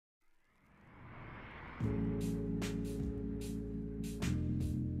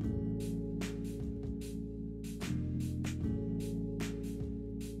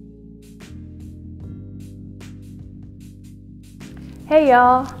Hey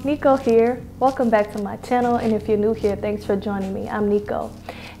y'all, Nico here. Welcome back to my channel, and if you're new here, thanks for joining me. I'm Nico.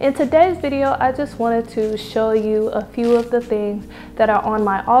 In today's video, I just wanted to show you a few of the things that are on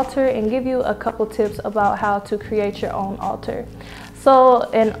my altar and give you a couple tips about how to create your own altar. So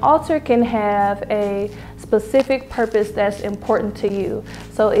an altar can have a specific purpose that's important to you.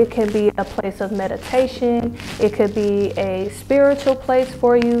 So it can be a place of meditation, it could be a spiritual place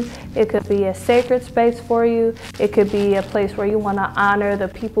for you, it could be a sacred space for you, it could be a place where you want to honor the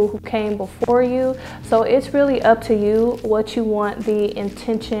people who came before you. So it's really up to you what you want the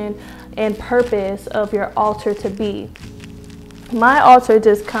intention and purpose of your altar to be. My altar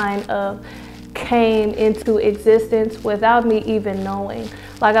just kind of came into existence without me even knowing.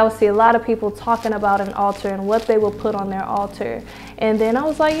 Like, I would see a lot of people talking about an altar and what they will put on their altar, and then I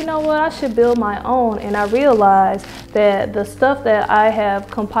was like, you know what, I should build my own. And I realized that the stuff that I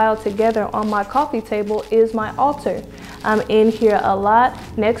have compiled together on my coffee table is my altar. I'm in here a lot.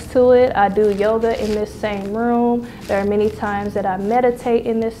 Next to it, I do yoga in this same room. There are many times that I meditate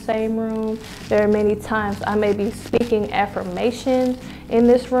in this same room. There are many times I may be speaking affirmations in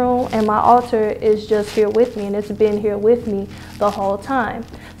this room, and my altar is just here with me, and it's been here with me the whole time.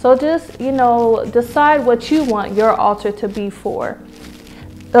 So just, you know, decide what you want your altar to be for.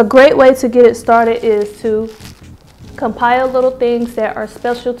 A great way to get it started is to compile little things that are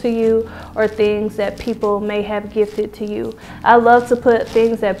special to you or things that people may have gifted to you. I love to put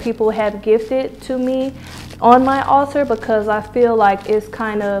things that people have gifted to me on my altar because I feel like it's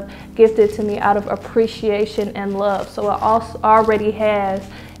kind of gifted to me out of appreciation and love. So it also already has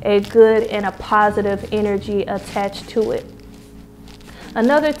a good and a positive energy attached to it.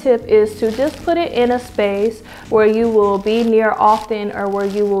 Another tip is to just put it in a space where you will be near often or where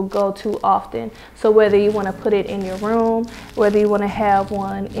you will go to often. So whether you want to put it in your room, whether you want to have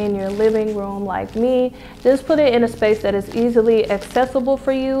one in your living room like me, just put it in a space that is easily accessible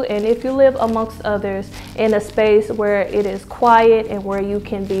for you. And if you live amongst others, in a space where it is quiet and where you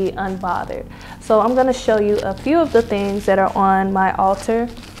can be unbothered. So I'm going to show you a few of the things that are on my altar.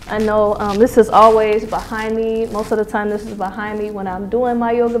 I know this is always behind me. Most of the time this is behind me when I'm doing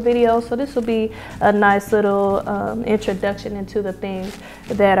my yoga videos. So this will be a nice little introduction into the things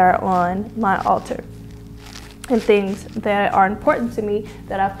that are on my altar and things that are important to me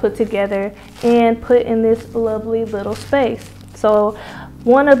that I've put together and put in this lovely little space. So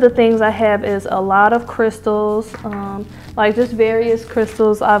one of the things I have is a lot of crystals, like just various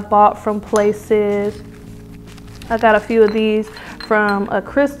crystals I've bought from places. I got a few of these from a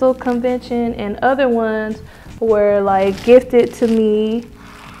crystal convention, and other ones were like gifted to me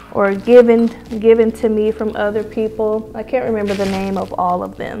or given to me from other people. I can't remember the name of all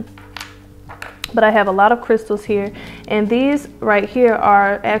of them, but I have a lot of crystals here, and these right here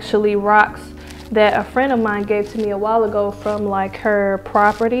are actually rocks that a friend of mine gave to me a while ago from like her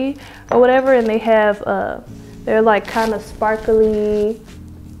property or whatever, and they have they're like kind of sparkly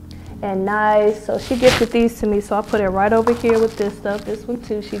and nice. So she gifted these to me, so I put it right over here with this stuff. This one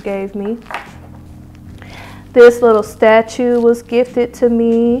too she gave me. This little statue was gifted to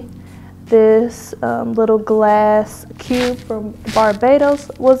me. This little glass cube from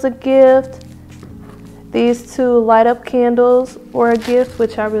Barbados was a gift. These two light up candles were a gift,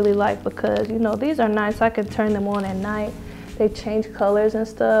 which I really like because, you know, these are nice. I can turn them on at night. They change colors and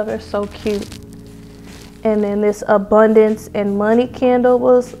stuff. They're so cute. And then this abundance and money candle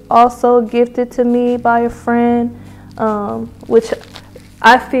was also gifted to me by a friend, which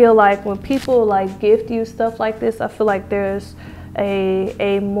I feel like when people like gift you stuff like this, I feel like there's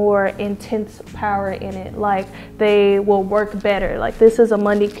a more intense power in it. Like they will work better. Like this is a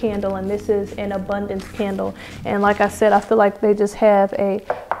money candle and this is an abundance candle. And like I said, I feel like they just have a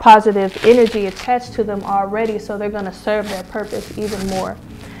positive energy attached to them already. So they're going to serve their purpose even more.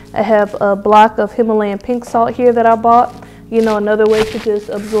 I have a block of Himalayan pink salt here that I bought. You know, another way to just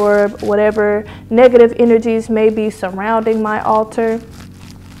absorb whatever negative energies may be surrounding my altar.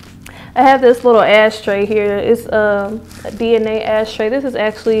 I have this little ashtray here. It's a DNA ashtray. This is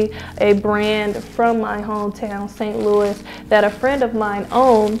actually a brand from my hometown, St. Louis, that a friend of mine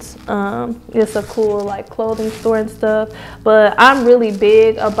owns. It's a cool like clothing store and stuff. But I'm really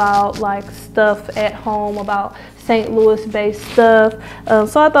big about like stuff at home, about St. Louis based stuff.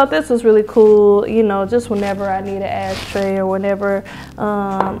 So I thought this was really cool, you know, just whenever I need an ashtray or whenever,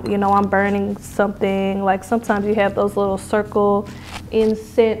 you know, I'm burning something. Like sometimes you have those little circle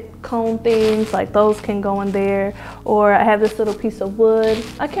incense cone things, like those can go in there. Or I have this little piece of wood.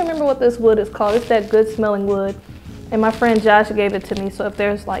 I can't remember what this wood is called. It's that good smelling wood. And my friend Josh gave it to me, so if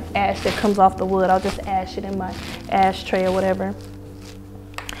there's like ash that comes off the wood, I'll just ash it in my ashtray or whatever.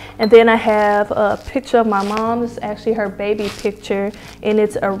 And then I have a picture of my mom. This is actually her baby picture in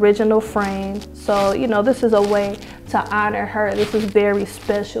its original frame. So, you know, this is a way to honor her. This is very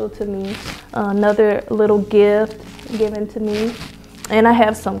special to me. Another little gift given to me. And I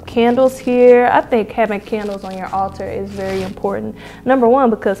have some candles here. I think having candles on your altar is very important. Number one,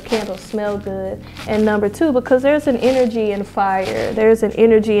 because candles smell good. And number two, because there's an energy in fire. There's an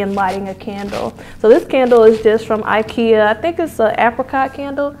energy in lighting a candle. So this candle is just from IKEA. I think it's an apricot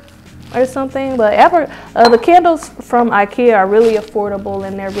candle or something. But the candles from IKEA are really affordable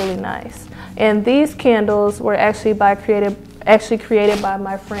and they're really nice. And these candles were actually created by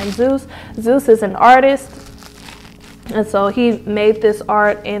my friend Zeus. Zeus is an artist. And so he made this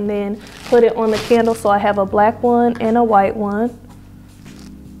art and then put it on the candle. So I have a black one and a white one.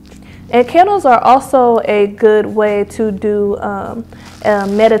 And candles are also a good way to do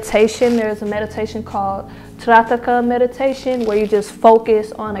meditation. There's a meditation called Trataka meditation where you just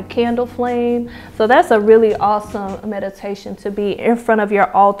focus on a candle flame. So that's a really awesome meditation, to be in front of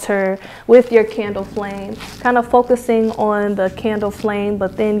your altar with your candle flame, kind of focusing on the candle flame,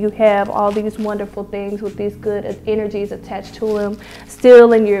 but then you have all these wonderful things with these good energies attached to them,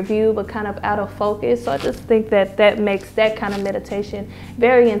 still in your view, but kind of out of focus. So I just think that that makes that kind of meditation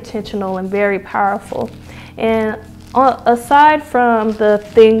very intentional and very powerful. And aside from the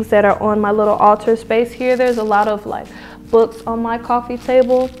things that are on my little altar space here, there's a lot of like books on my coffee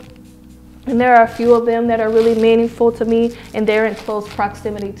table. And there are a few of them that are really meaningful to me, and they're in close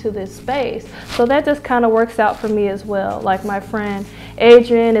proximity to this space. So that just kind of works out for me as well. Like my friend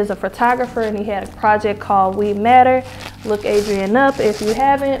Adrian is a photographer, and he had a project called We Matter. Look Adrian up if you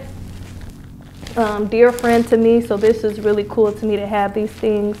haven't. Dear friend to me, so this is really cool to me to have these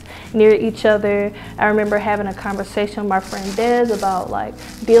things near each other. I remember having a conversation with my friend Des about like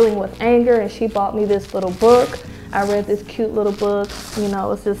dealing with anger, and she bought me this little book. I read this cute little book, you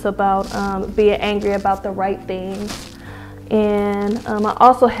know, it's just about being angry about the right things. And I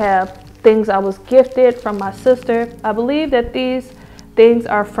also have things I was gifted from my sister. I believe that these things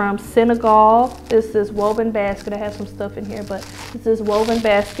are from Senegal. This is woven basket. I have some stuff in here, but this is woven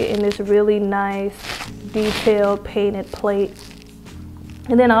basket in this really nice detailed painted plate.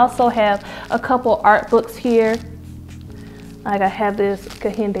 And then I also have a couple art books here. Like I have this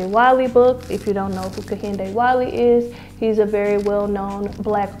Kehinde Wiley book. If you don't know who Kehinde Wiley is, he's a very well-known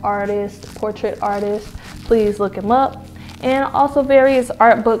black artist, portrait artist. Please look him up. And also various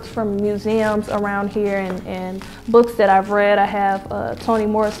art books from museums around here, and books that I've read. I have a Toni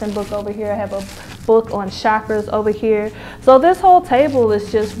Morrison book over here. I have a book on chakras over here. So this whole table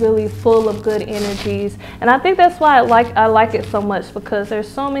is just really full of good energies. And I think that's why I like it so much, because there's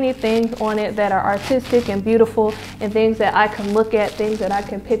so many things on it that are artistic and beautiful, and things that I can look at, things that I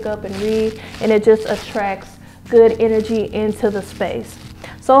can pick up and read, and it just attracts good energy into the space.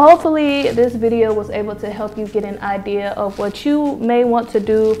 So hopefully this video was able to help you get an idea of what you may want to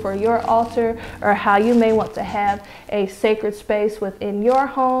do for your altar, or how you may want to have a sacred space within your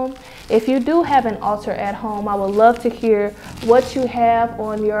home. If you do have an altar at home, I would love to hear what you have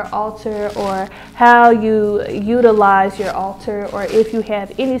on your altar, or how you utilize your altar, or if you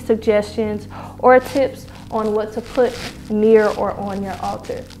have any suggestions or tips on what to put near or on your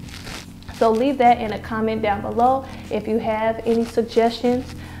altar. So leave that in a comment down below if you have any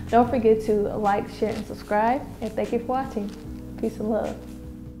suggestions. Don't forget to like, share, and subscribe. And thank you for watching. Peace and love.